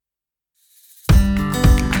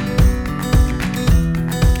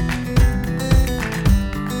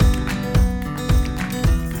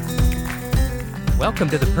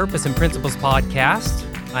Welcome to the Purpose and Principles Podcast.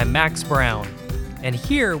 I'm Max Brown, and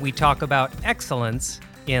here we talk about excellence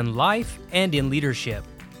in life and in leadership.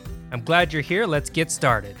 I'm glad you're here. Let's get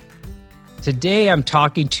started. Today, I'm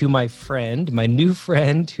talking to my friend, my new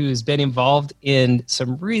friend, who's been involved in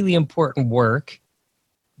some really important work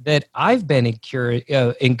that I've been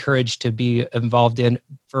encouraged to be involved in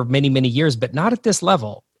for many, many years, but not at this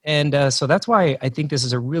level. And so that's why I think this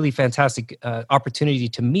is a really fantastic opportunity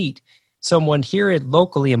to meet someone here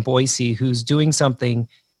locally in Boise who's doing something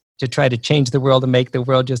to try to change the world and make the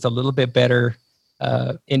world just a little bit better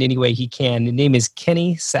in any way he can. His name is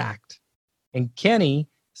Kenny Sacht. And Kenny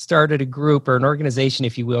started a group or an organization,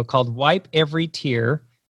 if you will, called Wipe Every Tear.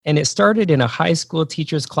 And it started in a high school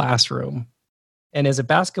teacher's classroom. And as a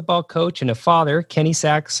basketball coach and a father, Kenny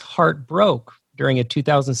Sacht's heart broke during a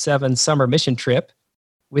 2007 summer mission trip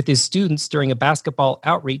with his students during a basketball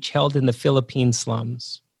outreach held in the Philippine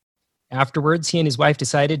slums. Afterwards, he and his wife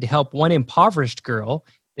decided to help one impoverished girl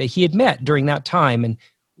that he had met during that time. And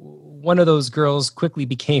one of those girls quickly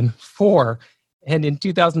became four. And in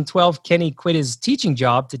 2012, Kenny quit his teaching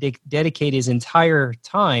job to dedicate his entire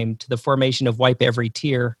time to the formation of Wipe Every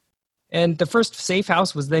Tear. And the first safe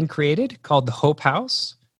house was then created called the Hope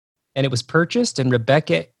House. And it was purchased, and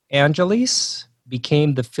Rebecca Angelis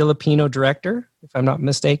became the Filipino director, if I'm not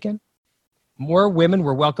mistaken. More women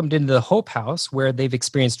were welcomed into the Hope House, where they've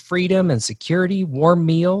experienced freedom and security, warm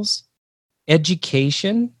meals,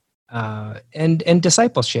 education, and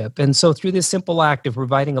discipleship. And so through this simple act of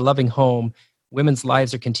providing a loving home, women's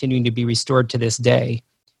lives are continuing to be restored to this day.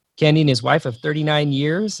 Kenny and his wife of 39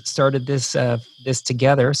 years started this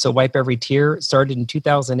together. So Wipe Every Tear started in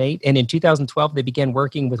 2008. And in 2012, they began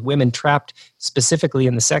working with women trapped specifically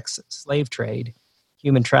in the sex slave trade,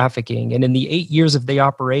 human trafficking. And in the 8 years of the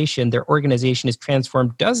operation, their organization has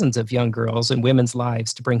transformed dozens of young girls and women's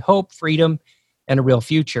lives to bring hope, freedom, and a real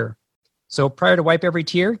future. So prior to Wipe Every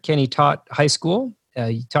Tear, Kenny taught high school,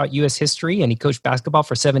 he taught U.S. history, and he coached basketball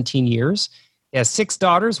for 17 years. He has 6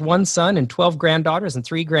 daughters, 1 son, and 12 granddaughters, and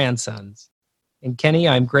 3 grandsons. And Kenny,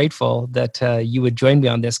 I'm grateful that you would join me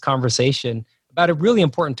on this conversation about a really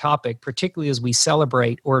important topic, particularly as we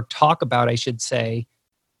celebrate or talk about, I should say,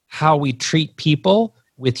 how we treat people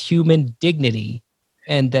with human dignity.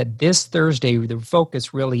 And that this Thursday, the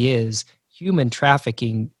focus really is human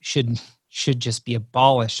trafficking should just be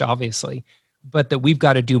abolished, obviously, but that we've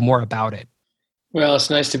got to do more about it. Well, it's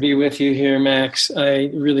nice to be with you here, Max. I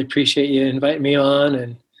really appreciate you inviting me on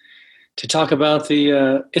and to talk about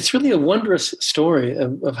it's really a wondrous story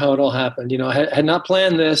of how it all happened. You know, I had not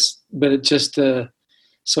planned this, but it just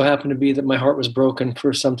so happened to be that my heart was broken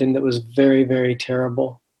for something that was very, very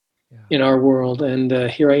terrible in our world. And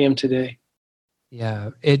here I am today. Yeah.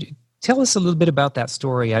 Tell us a little bit about that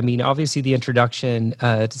story. I mean, obviously the introduction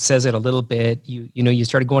says it a little bit. You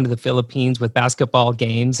started going to the Philippines with basketball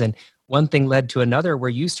games, and one thing led to another where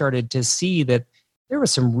you started to see that there were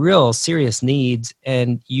some real serious needs,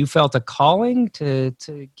 and you felt a calling to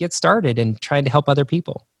get started and trying to help other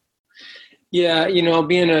people. Yeah, you know,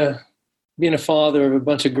 being a father of a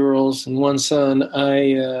bunch of girls and 1 son,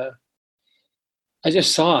 I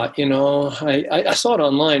just saw it. You know, I saw it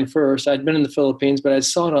online first. I'd been in the Philippines, but I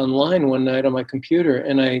saw it online one night on my computer,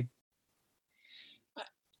 and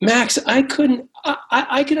Max, I could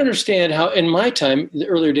understand how in my time, the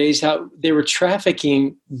earlier days, how they were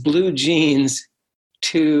trafficking blue jeans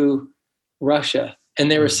to Russia, and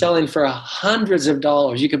they were selling for hundreds of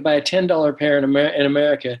dollars. You could buy a $10 pair in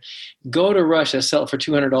America, go to Russia, sell it for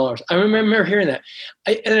 $200. I remember hearing that.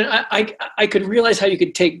 I could realize how you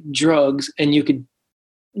could take drugs and you could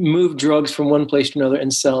move drugs from one place to another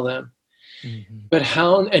and sell them. Mm-hmm. But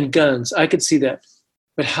and guns, I could see that.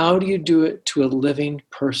 But how do you do it to a living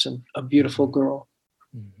person, a beautiful girl?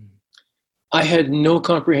 Mm-hmm. I had no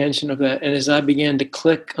comprehension of that. And as I began to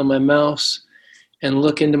click on my mouse and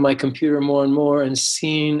look into my computer more and more and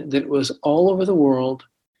seeing that it was all over the world,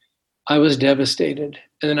 I was devastated.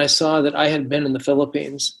 And then I saw that I had been in the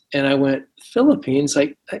Philippines. And I went, Philippines?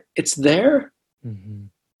 Like, it's there? Mm-hmm.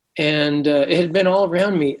 And it had been all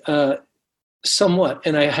around me somewhat,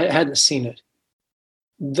 and I hadn't seen it.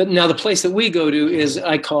 Now, the place that we go to is,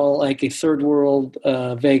 I call like a third world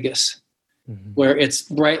Vegas, mm-hmm. where it's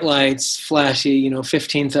bright lights, flashy,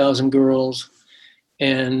 15,000 girls.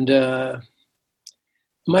 And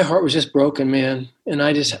my heart was just broken, man. And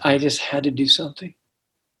I just had to do something.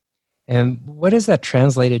 And what is that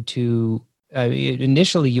translated to?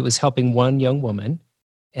 Initially, it was helping one young woman.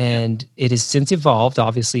 And it has since evolved,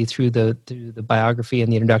 obviously, through the biography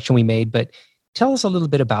and the introduction we made. But tell us a little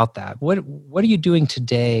bit about that. What are you doing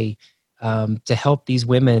today to help these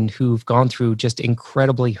women who've gone through just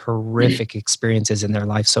incredibly horrific experiences in their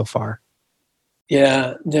life so far?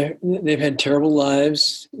 Yeah, they've had terrible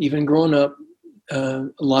lives, even growing up. A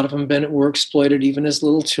lot of them were exploited even as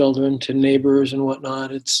little children to neighbors and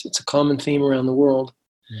whatnot. It's a common theme around the world.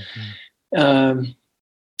 And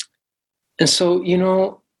so,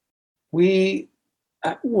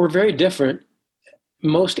 we're very different.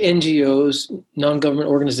 Most NGOs, non-government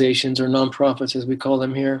organizations, or nonprofits, as we call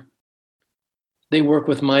them here, they work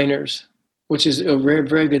with minors, which is a very,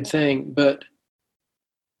 very good thing. But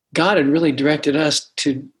God had really directed us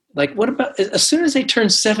to, what about as soon as they turn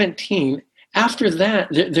 17, after that,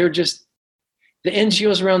 they're just, the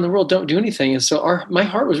NGOs around the world don't do anything. And so my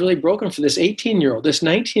heart was really broken for this 18-year-old, this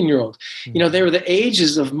 19-year-old. They were the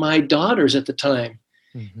ages of my daughters at the time.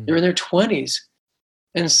 They were in their 20s.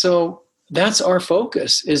 And so that's our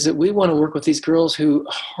focus, is that we want to work with these girls who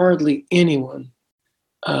hardly anyone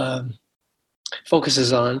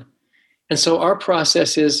focuses on. And so our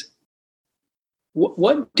process is,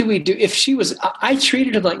 what do we do? If she was, I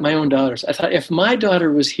treated them like my own daughters. I thought, if my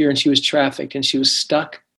daughter was here and she was trafficked and she was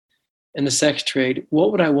stuck in the sex trade,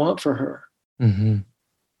 what would I want for her?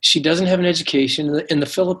 She doesn't have an education in the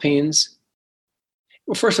Philippines.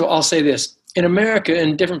 Well, first of all, I'll say this. In America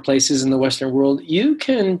and different places in the Western world, you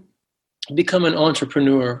can become an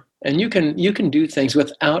entrepreneur and you can do things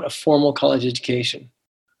without a formal college education.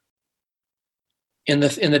 In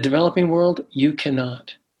the developing world, you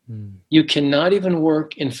cannot. You cannot even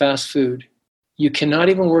work in fast food. You cannot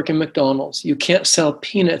even work in McDonald's. You can't sell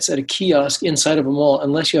peanuts at a kiosk inside of a mall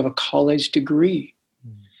unless you have a college degree,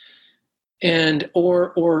 and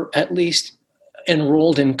or at least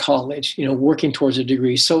enrolled in college, working towards a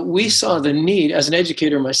degree. So we saw the need, as an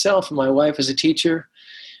educator myself and my wife as a teacher,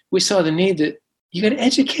 we saw the need that you got to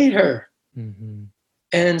educate her.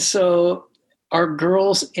 And so our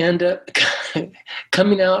girls end up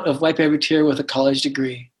coming out of Wipe Every Tear with a college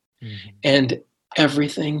degree. And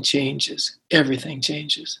everything changes. Everything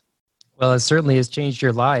changes. Well, it certainly has changed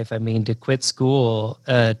your life. I mean, to quit school,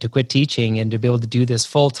 to quit teaching, and to be able to do this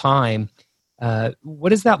full time. What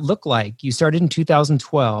does that look like? You started in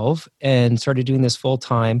 2012 and started doing this full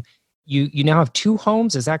time. You now have 2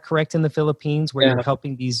 homes. Is that correct, in the Philippines, where you're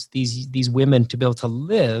helping these women to be able to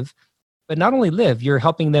live, but not only live, you're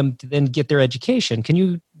helping them to then get their education. Can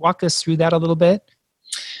you walk us through that a little bit?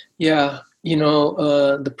 Yeah.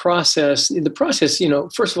 The process,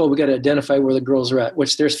 first of all, we got to identify where the girls are at,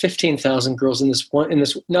 which there's 15,000 girls in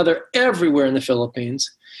this. Now they're everywhere in the Philippines,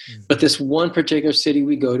 but this one particular city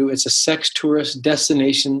we go to, it's a sex tourist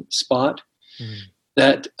destination spot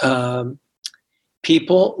that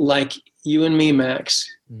people like you and me,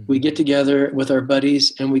 Max, we get together with our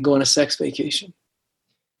buddies and we go on a sex vacation.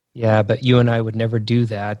 Yeah, but you and I would never do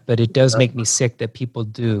that, but it does make me sick that people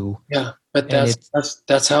do. Yeah. But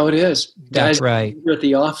that's how it is. That's Guys right. Are at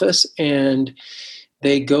the office and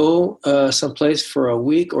they go someplace for a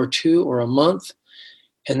week or 2 or a month,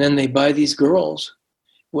 and then they buy these girls.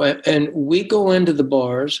 And we go into the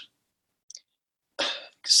bars,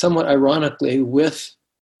 somewhat ironically, with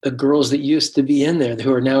the girls that used to be in there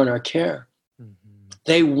who are now in our care.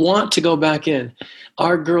 They want to go back in.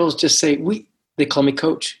 Our girls just say, they call me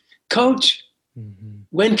Coach. Coach,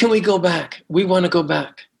 when can we go back? We want to go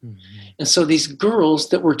back. And so these girls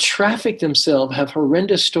that were trafficked themselves have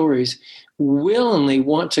horrendous stories, willingly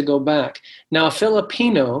want to go back. Now, a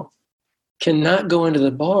Filipino cannot go into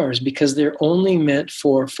the bars because they're only meant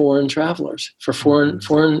for foreign travelers, for foreign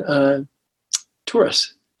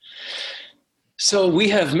tourists. So we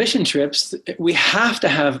have mission trips. We have to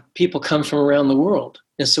have people come from around the world.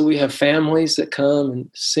 And so we have families that come, and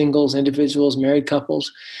singles, individuals, married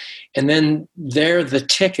couples. And then they're the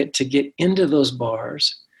ticket to get into those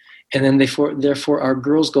bars. And then therefore our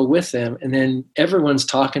girls go with them. And then everyone's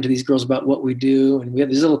talking to these girls about what we do. And we have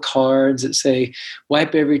these little cards that say,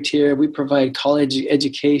 Wipe Every Tear. We provide college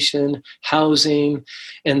education, housing,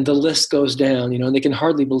 and the list goes down, and they can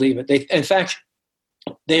hardly believe it. In fact,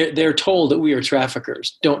 they're told that we are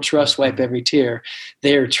traffickers. Don't trust Wipe Every Tear.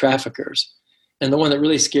 They are traffickers. And the one that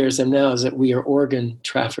really scares them now is that we are organ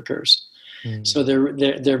traffickers. So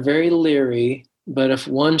they're very leery, but if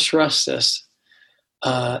one trusts us,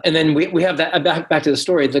 and then we have that back to the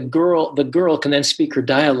story. The girl can then speak her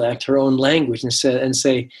dialect, her own language, and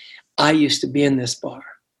say, I used to be in this bar.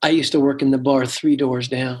 I used to work in the bar 3 doors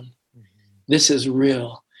down. This is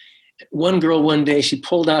real. One girl one day, she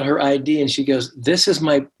pulled out her ID and she goes, this is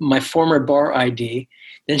my former bar ID.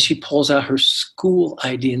 Then she pulls out her school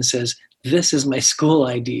ID and says, this is my school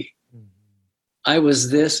ID. I was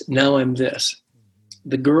this, now I'm this.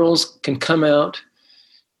 The girls can come out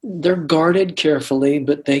they're guarded carefully,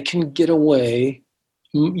 but they can get away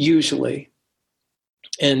usually.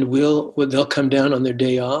 And they'll come down on their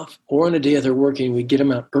day off or on a day that they're working. We get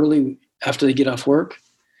them out early after they get off work.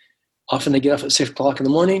 Often they get off at 6 o'clock in the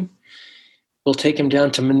morning. We'll take them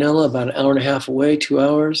down to Manila, about an hour and a half away, 2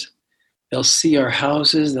 hours. They'll see our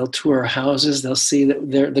houses. They'll tour our houses. They'll see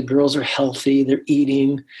that the girls are healthy. They're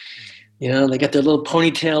eating. They got their little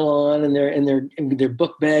ponytail on and their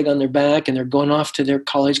book bag on their back, and they're going off to their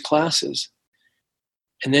college classes.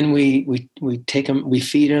 And then we take them, we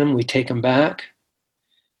feed them, we take them back.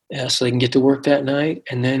 So they can get to work that night,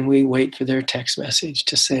 and then we wait for their text message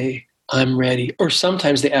to say, I'm ready. Or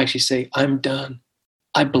sometimes they actually say, I'm done.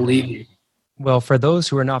 I believe you. Well, for those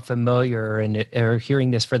who are not familiar and are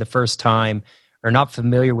hearing this for the first time, or not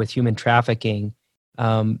familiar with human trafficking,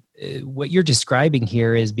 what you're describing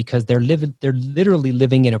here is because they're literally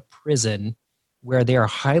living in a prison where they are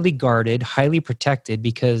highly guarded, highly protected,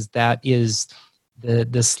 because that is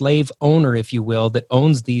the slave owner, if you will, that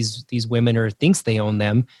owns these women or thinks they own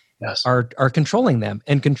them, yes, are controlling them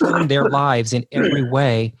and controlling their lives in every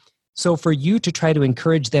way. So for you to try to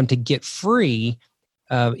encourage them to get free,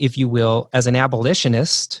 if you will, as an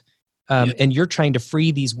abolitionist, and you're trying to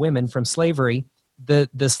free these women from slavery,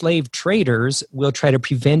 the slave traders will try to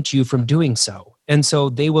prevent you from doing so. And so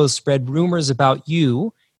they will spread rumors about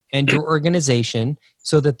you and your organization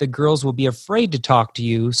so that the girls will be afraid to talk to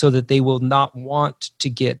you, so that they will not want to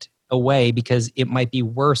get away because it might be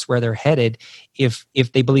worse where they're headed if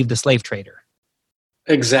they believe the slave trader.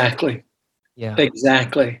 Exactly. Yeah.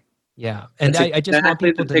 Exactly. Yeah. And I just want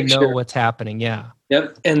people to know what's happening. Yeah.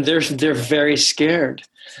 Yep. And they're very scared.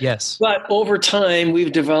 Yes. But over time,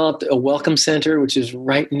 we've developed a welcome center, which is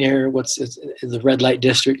right near the red light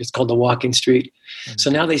district. It's called the Walking Street. Mm-hmm. So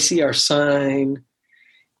now they see our sign.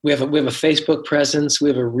 We have a Facebook presence. We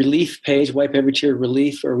have a relief page, Wipe Every Tear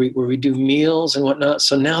Relief, where we do meals and whatnot.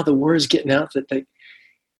 So now the word's getting out that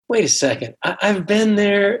wait a second, I've been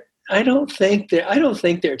there. I don't think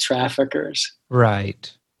they're traffickers.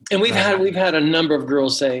 Right. And we've had a number of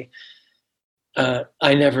girls say,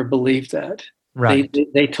 I never believed that. Right.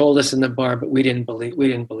 They told us in the bar, but we didn't believe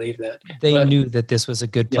that. They knew that this was a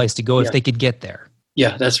good place to go if they could get there.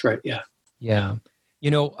 Yeah, that's right. Yeah. Yeah.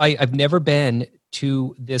 I've never been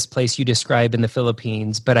to this place you describe in the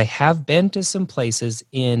Philippines, but I have been to some places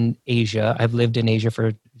in Asia. I've lived in Asia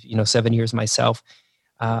for 7 years myself.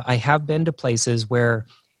 I have been to places where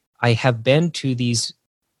I have been to these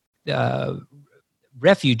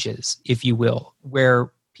refuges, if you will,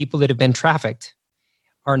 where people that have been trafficked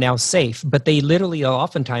are now safe, but they literally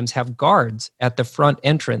oftentimes have guards at the front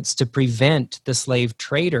entrance to prevent the slave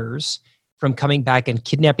traders from coming back and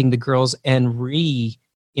kidnapping the girls and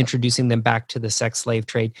reintroducing them back to the sex slave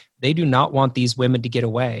trade. They do not want these women to get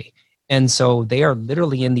away. And so they are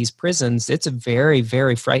literally in these prisons. It's a very,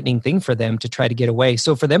 very frightening thing for them to try to get away.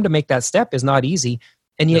 So for them to make that step is not easy.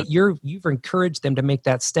 And yet you've encouraged them to make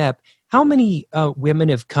that step. How many women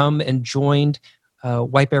have come and joined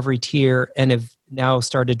Wipe Every Tear and have now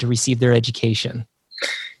started to receive their education?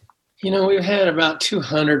 We've had about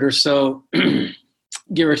 200 or so,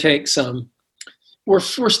 give or take some. We're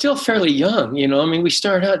still fairly young, we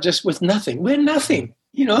started out just with nothing. We had nothing,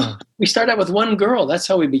 We started out with one girl. That's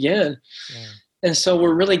how we began. Yeah. And so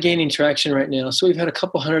we're really gaining traction right now. So we've had a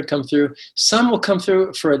couple hundred come through. Some will come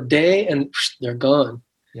through for a day and they're gone.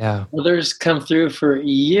 Yeah. Others come through for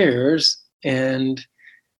years and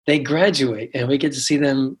they graduate, and we get to see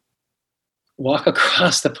them walk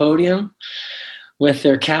across the podium with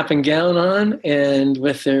their cap and gown on and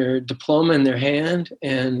with their diploma in their hand.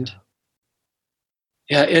 And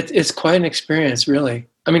it's quite an experience, really.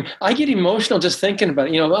 I get emotional just thinking about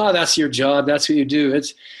it. That's your job. That's what you do.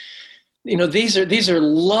 It's, these are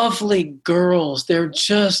lovely girls. They're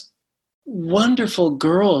just wonderful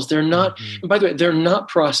girls. They're not, and by the way, they're not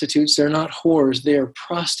prostitutes. They're not whores. They're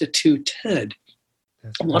prostituted.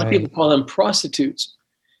 A lot of people call them prostitutes.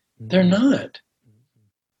 They're not.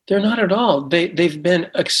 They're not at all. They've been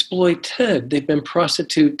exploited. They've been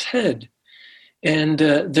prostituted. And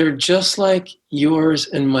they're just like yours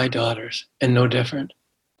and my daughters, and no different.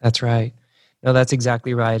 That's right. No, that's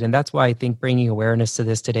exactly right. And that's why I think bringing awareness to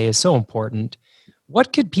this today is so important.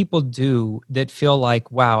 What could people do that feel like,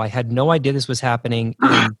 wow, I had no idea this was happening,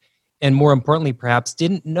 and more importantly, perhaps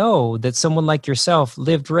didn't know that someone like yourself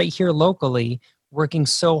lived right here locally, working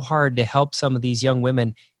so hard to help some of these young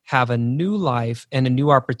women have a new life and a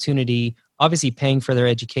new opportunity. Obviously, paying for their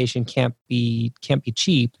education can't be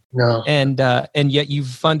cheap. No. And yet you've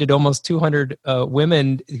funded almost 200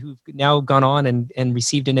 women who've now gone on and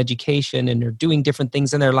received an education and are doing different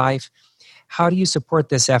things in their life. how do you support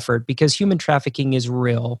this effort? Because human trafficking is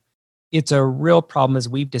real. It's a real problem, as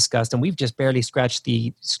we've discussed, and we've just barely scratched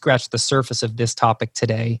the surface of this topic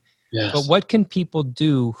today. Yes. But what can people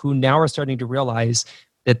do who now are starting to realize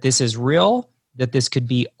that this is real, that this could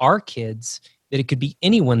be our kids, that it could be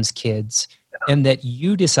anyone's kids, and that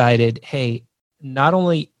you decided, hey, not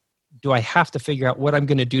only do I have to figure out what I'm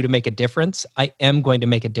going to do to make a difference, I am going to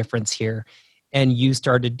make a difference here. And you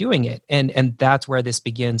started doing it. And that's where this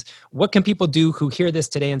begins. What can people do who hear this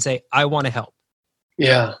today and say, I want to help?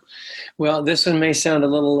 Yeah. Well, this one may sound a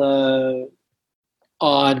little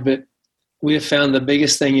odd, but we have found the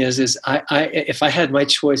biggest thing is I if I had my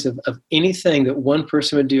choice of anything that one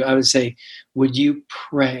person would do, I would say, would you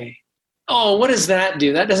pray? Oh, what does that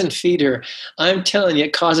do? That doesn't feed her. I'm telling you,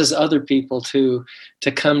 it causes other people to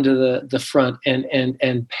come to the front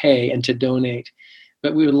and pay and to donate.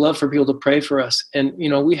 But we would love for people to pray for us. And, you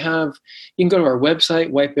can go to our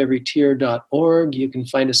website, wipeeverytear.org. You can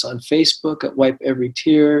find us on Facebook at Wipe Every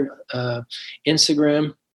Tear,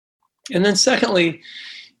 Instagram. And then secondly,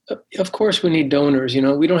 of course, we need donors.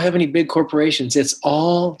 We don't have any big corporations. It's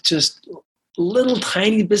all just little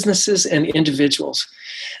tiny businesses and individuals,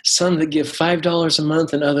 some that give $5 a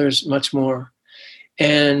month and others much more.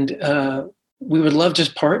 And we would love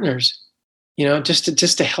just partners.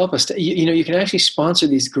 Just to help us. You can actually sponsor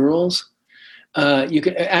these girls. You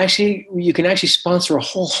can actually sponsor a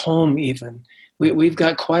whole home. Even we've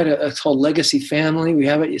got quite it's called Legacy Family. We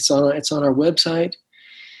have it. It's on our website.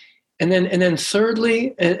 And then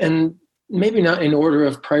thirdly, and maybe not in order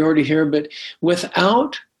of priority here, but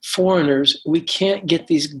without foreigners, we can't get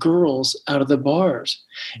these girls out of the bars.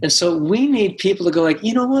 And so we need people to go like,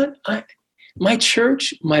 you know what? My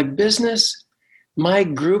church, my business, my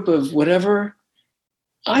group of whatever,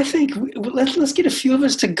 I think let's get a few of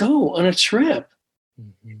us to go on a trip.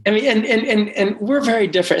 Mm-hmm. I mean, and we're very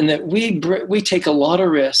different in that we take a lot of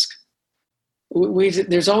risk.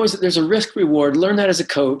 There's a risk reward. Learn that as a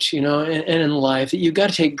coach, and in life that you've got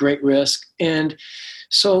to take great risk. And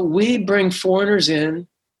so we bring foreigners in,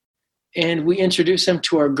 and we introduce them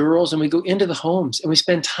to our girls, and we go into the homes and we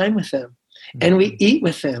spend time with them. And we eat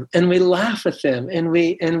with them, and we laugh with them, and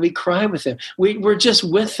we cry with them. We're just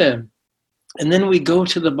with them. And then we go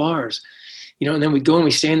to the bars, and then we go and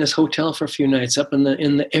we stay in this hotel for a few nights up in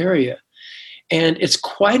the area. And it's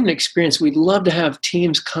quite an experience. We'd love to have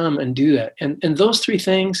teams come and do that. And those three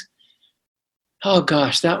things, oh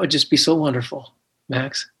gosh, that would just be so wonderful,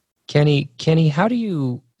 Max. Kenny, how do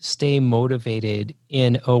you stay motivated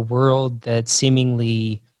in a world that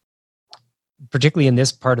seemingly, particularly in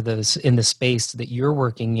this part of in the space that you're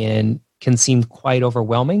working in, can seem quite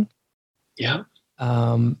overwhelming? Yeah.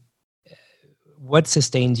 What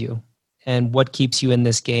sustains you, and what keeps you in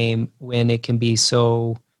this game when it can be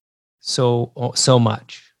so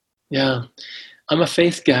much? Yeah. I'm a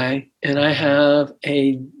faith guy, and I have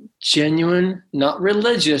a genuine, not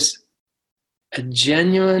religious, a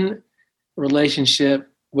genuine relationship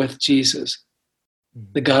with Jesus,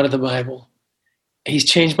 the God of the Bible. He's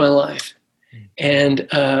changed my life. And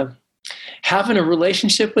having a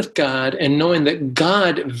relationship with God and knowing that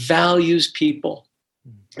God values people,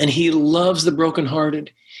 and He loves the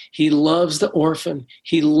brokenhearted, He loves the orphan,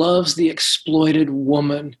 He loves the exploited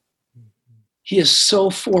woman. He is so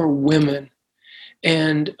for women.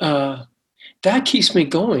 And that keeps me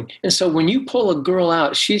going. And so when you pull a girl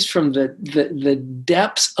out, she's from the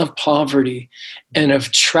depths of poverty and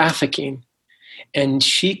of trafficking. And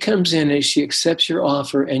she comes in and she accepts your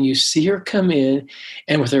offer, and you see her come in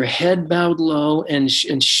and with her head bowed low and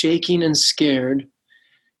shaking and scared.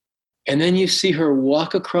 And then you see her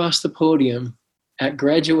walk across the podium at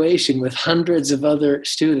graduation with hundreds of other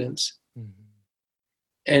students. Mm-hmm.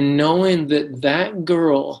 And knowing that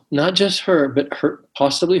girl, not just her, but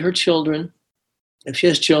possibly her children, if she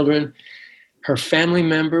has children, her family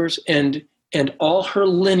members, and all her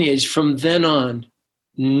lineage from then on,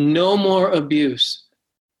 no more abuse.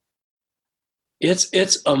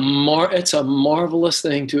 It's a marvelous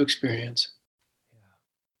thing to experience.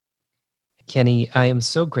 Kenny, I am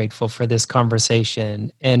so grateful for this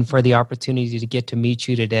conversation and for the opportunity to get to meet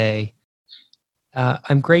you today.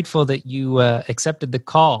 I'm grateful that you accepted the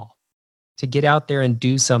call to get out there and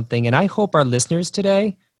do something. And I hope our listeners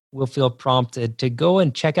today will feel prompted to go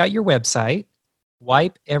and check out your website,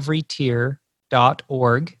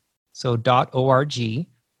 wipeeverytear.org. So .org.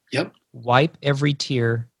 Yep.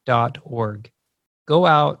 wipeeverytear.org. Go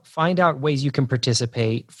out, find out ways you can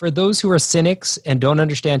participate. For those who are cynics and don't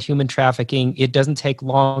understand human trafficking, it doesn't take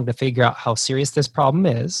long to figure out how serious this problem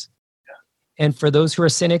is. Yeah. And for those who are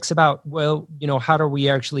cynics about, how are we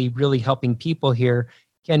actually really helping people here?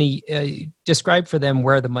 Kenny, describe for them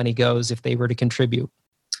where the money goes if they were to contribute.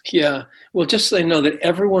 Yeah. Well, just so they know that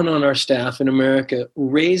everyone on our staff in America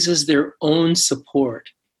raises their own support.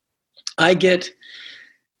 I get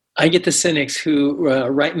the cynics who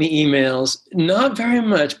write me emails, not very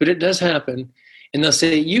much, but it does happen. And they'll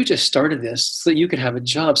say, you just started this so that you could have a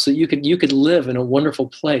job, so you could live in a wonderful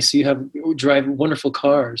place, so you drive wonderful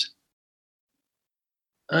cars.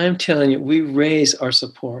 I'm telling you, we raise our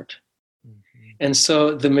support. And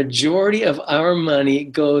so the majority of our money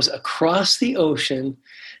goes across the ocean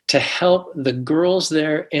to help the girls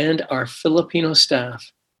there and our Filipino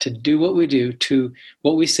staff to do what we do, to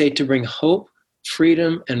what we say, to bring hope,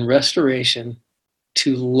 freedom, and restoration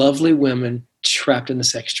to lovely women trapped in the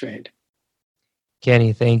sex trade.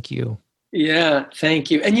 Kenny, thank you. Yeah, thank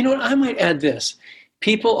you. And you know what? I might add this.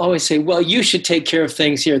 People always say, well, you should take care of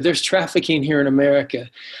things here. There's trafficking here in America.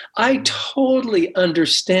 I totally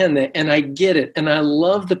understand that, and I get it. And I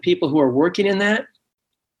love the people who are working in that.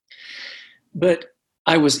 But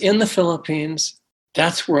I was in the Philippines.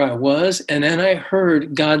 That's where I was. And then I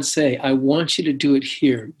heard God say, I want you to do it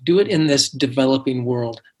here. Do it in this developing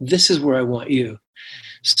world. This is where I want you.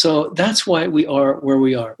 So that's why we are where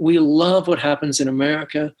we are. We love what happens in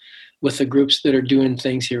America with the groups that are doing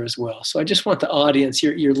things here as well. So I just want the audience,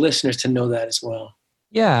 your listeners, to know that as well.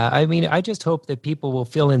 Yeah, I mean, I just hope that people will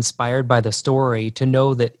feel inspired by the story to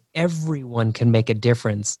know that everyone can make a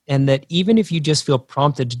difference, and that even if you just feel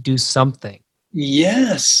prompted to do something,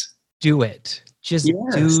 yes, do it. Just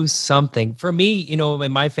do something. For me,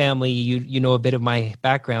 in my family, you know a bit of my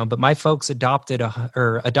background, but my folks adopted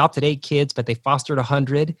 8 kids, but they fostered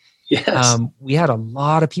 100. Yes. We had a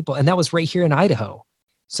lot of people, and that was right here in Idaho.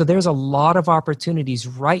 So there's a lot of opportunities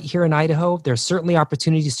right here in Idaho. There's certainly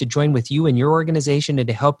opportunities to join with you and your organization and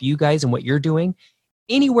to help you guys in what you're doing.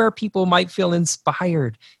 Anywhere people might feel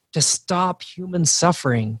inspired to stop human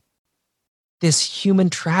suffering, this human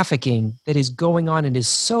trafficking that is going on and is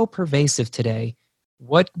so pervasive today,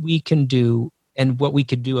 what we can do and what we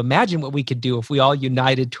could do. Imagine what we could do if we all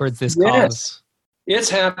united towards this cause. It's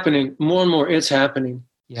happening more and more. It's happening.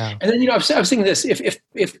 Yeah. And then, I was thinking this,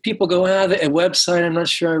 if people go out a website, I'm not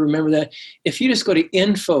sure I remember that. If you just go to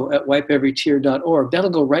info@wipeeverytear.org, that'll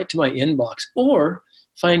go right to my inbox. Or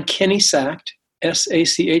find Kenny Sacht,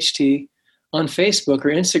 S-A-C-H-T, on Facebook or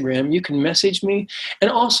Instagram. You can message me. And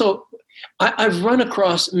also, I've run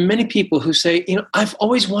across many people who say, I've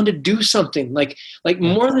always wanted to do something like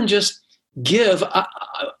more than just give.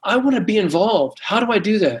 I want to be involved. How do I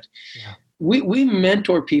do that? Yeah. We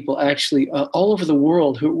mentor people actually all over the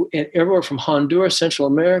world, who everywhere from Honduras, Central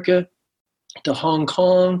America, to Hong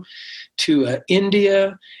Kong, to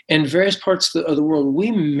India, and various parts of the world. We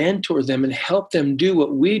mentor them and help them do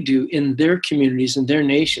what we do in their communities and their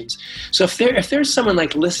nations. So if there's someone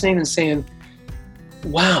like listening and saying,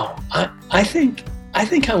 wow, I think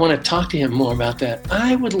I want to talk to him more about that,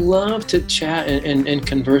 I would love to chat and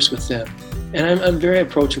converse with them. And I'm very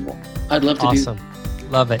approachable. I'd love to do that.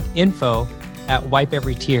 Love it.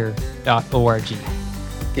 info@wipeeverytear.org.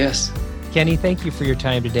 Yes. Kenny, thank you for your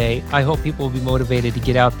time today. I hope people will be motivated to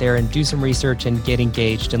get out there and do some research and get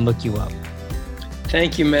engaged and look you up.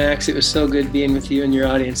 Thank you, Max. It was so good being with you and your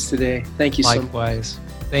audience today. Thank you so much. Likewise.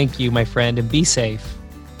 Thank you, my friend, and be safe.